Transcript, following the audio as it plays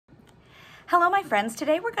Hello, my friends.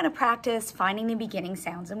 Today we're going to practice finding the beginning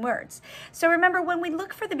sounds in words. So remember, when we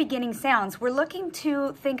look for the beginning sounds, we're looking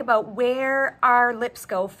to think about where our lips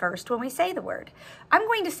go first when we say the word. I'm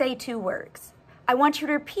going to say two words. I want you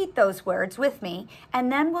to repeat those words with me,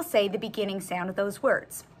 and then we'll say the beginning sound of those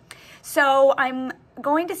words. So I'm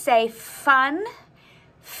going to say fun,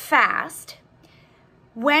 fast.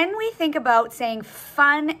 When we think about saying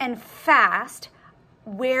fun and fast,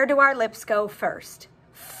 where do our lips go first?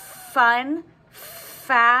 Fun,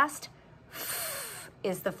 fast, f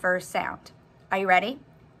is the first sound. Are you ready?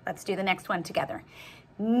 Let's do the next one together.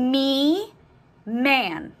 Me,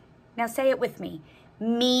 man. Now say it with me.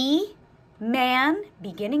 Me, man.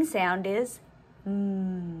 Beginning sound is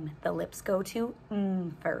The lips go to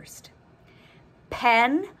first.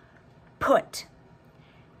 Pen, put.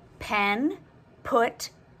 Pen, put,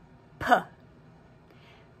 p.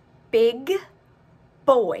 Big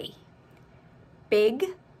boy. Big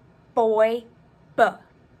boy, b.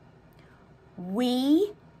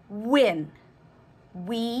 We win.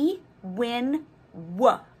 We win,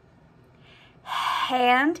 w.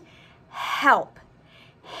 Hand, help.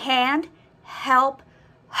 Hand, help,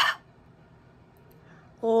 h.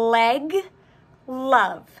 Leg,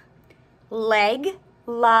 love. Leg,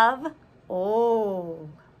 love, o.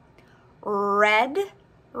 Red,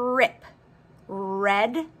 rip.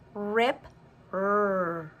 Red, rip,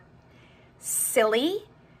 r. Silly,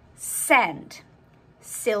 send.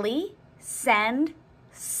 Silly, send,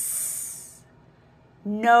 s.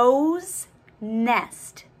 Nose,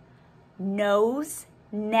 nest. Nose,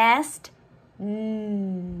 nest,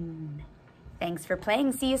 n. Thanks for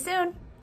playing. See you soon.